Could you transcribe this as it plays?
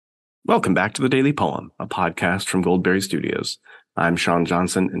Welcome back to the Daily Poem, a podcast from Goldberry Studios. I'm Sean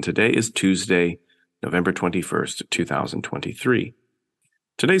Johnson, and today is Tuesday, November 21st, 2023.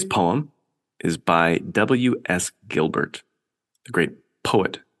 Today's poem is by W.S. Gilbert, the great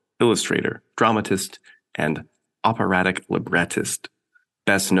poet, illustrator, dramatist, and operatic librettist,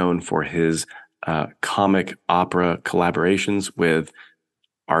 best known for his comic opera collaborations with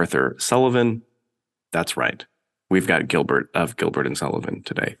Arthur Sullivan. That's right. We've got Gilbert of Gilbert and Sullivan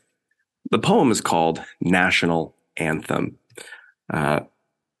today. The poem is called National Anthem.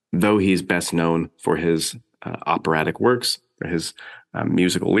 Though he's best known for his operatic works, or his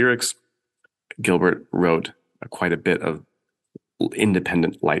musical lyrics, Gilbert wrote quite a bit of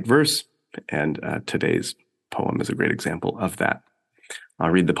independent light verse, and today's poem is a great example of that.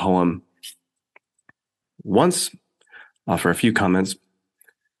 I'll read the poem once, offer a few comments,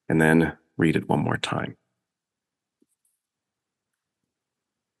 and then read it one more time.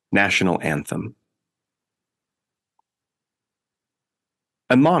 National Anthem.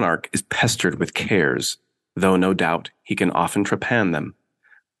 A monarch is pestered with cares, though no doubt he can often trepan them.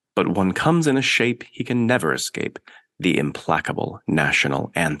 But one comes in a shape he can never escape, the implacable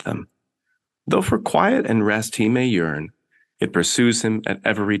national anthem. Though for quiet and rest he may yearn, it pursues him at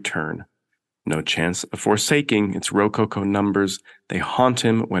every turn. No chance of forsaking its rococo numbers, they haunt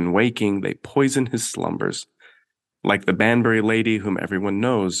him when waking, they poison his slumbers. Like the Banbury lady whom everyone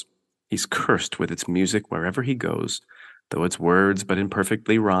knows, he's cursed with its music wherever he goes, though its words but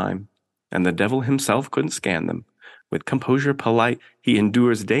imperfectly rhyme, and the devil himself couldn't scan them. With composure polite, he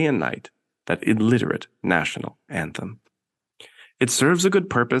endures day and night that illiterate national anthem. It serves a good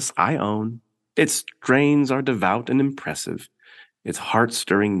purpose, I own. Its strains are devout and impressive. Its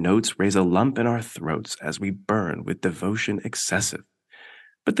heart-stirring notes raise a lump in our throats as we burn with devotion excessive.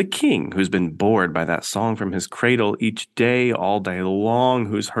 But the king, who's been bored by that song from his cradle each day, all day long,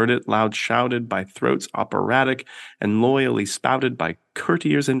 who's heard it loud shouted by throats operatic and loyally spouted by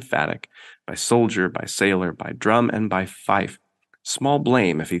courtiers emphatic, by soldier, by sailor, by drum, and by fife, small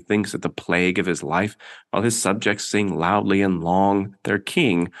blame if he thinks it the plague of his life, while his subjects sing loudly and long, their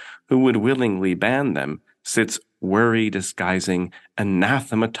king, who would willingly ban them, sits worry disguising,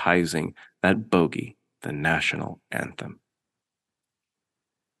 anathematizing that bogey, the national anthem.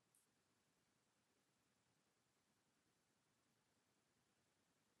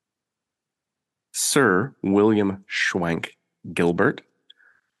 Sir William Schwank Gilbert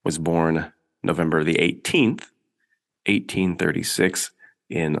was born November the 18th, 1836,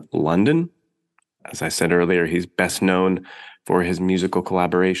 in London. As I said earlier, he's best known for his musical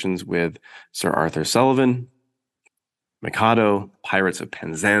collaborations with Sir Arthur Sullivan, Mikado, Pirates of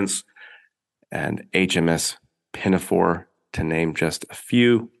Penzance, and HMS Pinafore, to name just a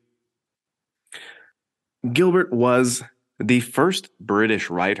few. Gilbert was the first British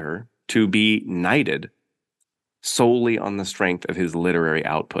writer to be knighted solely on the strength of his literary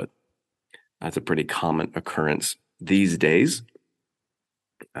output. That's a pretty common occurrence these days.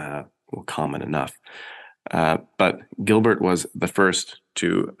 Common enough. But Gilbert was the first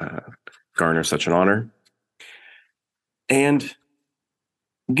to garner such an honor. And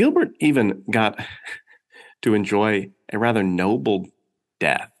Gilbert even got to enjoy a rather noble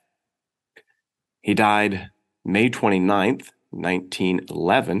death. He died May 29th,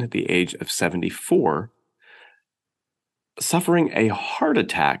 1911, at the age of 74, suffering a heart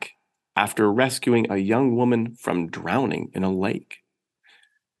attack after rescuing a young woman from drowning in a lake.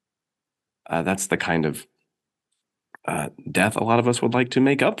 That's the kind of death a lot of us would like to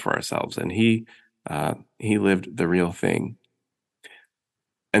make up for ourselves, and he lived the real thing.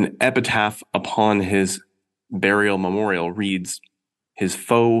 An epitaph upon his burial memorial reads, "His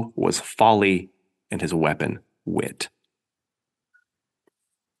foe was folly, and his weapon wit."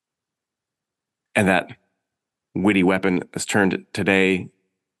 And that witty weapon is turned today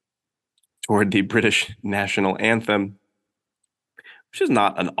toward the British national anthem, which is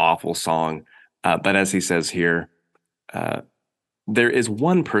not an awful song, but as he says here, there is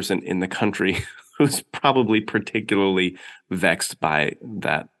one person in the country who's probably particularly vexed by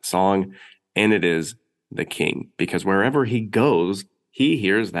that song, and it is the king, because wherever he goes, he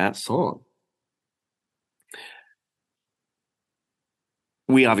hears that song.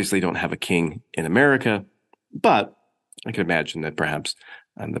 We obviously don't have a king in America, but I can imagine that perhaps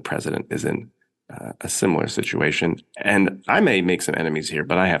the president is in a similar situation. And I may make some enemies here,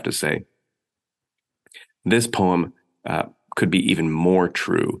 but I have to say, this poem could be even more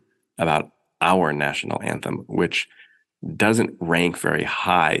true about our national anthem, which doesn't rank very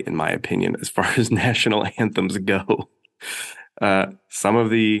high, in my opinion, as far as national anthems go. Some of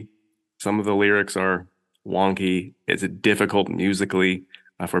the lyrics are wonky. It's difficult musically.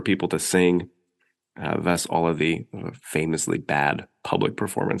 for people to sing, thus all of the famously bad public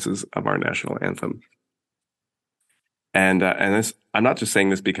performances of our national anthem. And this, I'm not just saying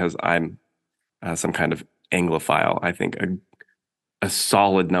this because I'm some kind of Anglophile. I think a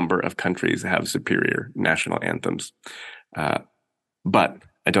solid number of countries have superior national anthems. But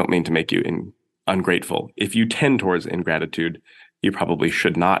I don't mean to make you ungrateful. If you tend towards ingratitude, you probably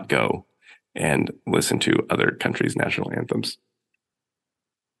should not go and listen to other countries' national anthems.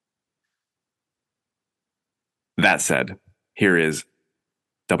 That said, here is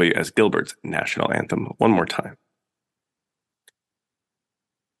W.S. Gilbert's national anthem one more time.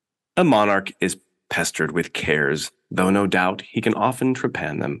 A monarch is pestered with cares, though no doubt he can often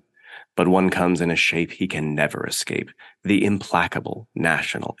trepan them. But one comes in a shape he can never escape, the implacable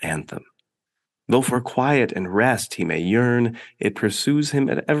national anthem. Though for quiet and rest he may yearn, it pursues him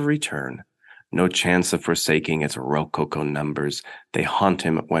at every turn. No chance of forsaking its rococo numbers. They haunt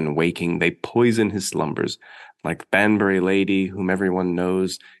him when waking, they poison his slumbers. Like Banbury Lady, whom everyone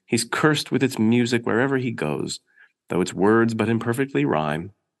knows, he's cursed with its music wherever he goes, though its words but imperfectly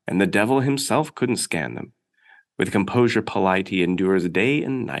rhyme, and the devil himself couldn't scan them. With composure polite he endures day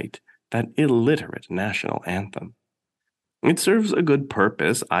and night that illiterate national anthem. It serves a good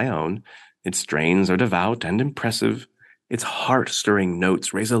purpose, I own. Its strains are devout and impressive. Its heart-stirring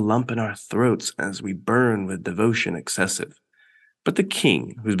notes raise a lump in our throats as we burn with devotion excessive. But the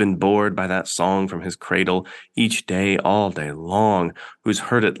king, who's been bored by that song from his cradle each day, all day long, who's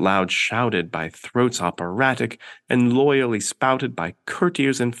heard it loud shouted by throats operatic and loyally spouted by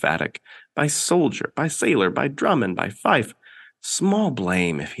courtiers emphatic, by soldier, by sailor, by drum, and by fife, small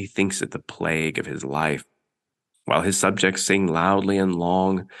blame if he thinks it the plague of his life. While his subjects sing loudly and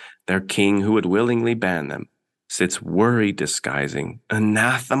long, their king, who would willingly ban them, sits worried disguising,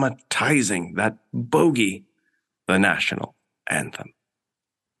 anathematizing that bogey, the national anthem.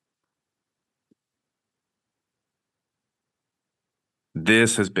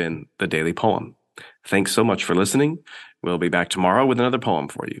 This has been the Daily Poem. Thanks so much for listening. We'll be back tomorrow with another poem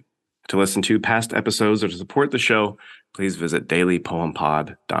for you. To listen to past episodes or to support the show, please visit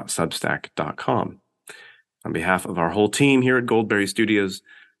dailypoempod.substack.com. On behalf of our whole team here at Goldberry Studios,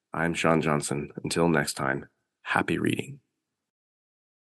 I'm Sean Johnson. Until next time, happy reading.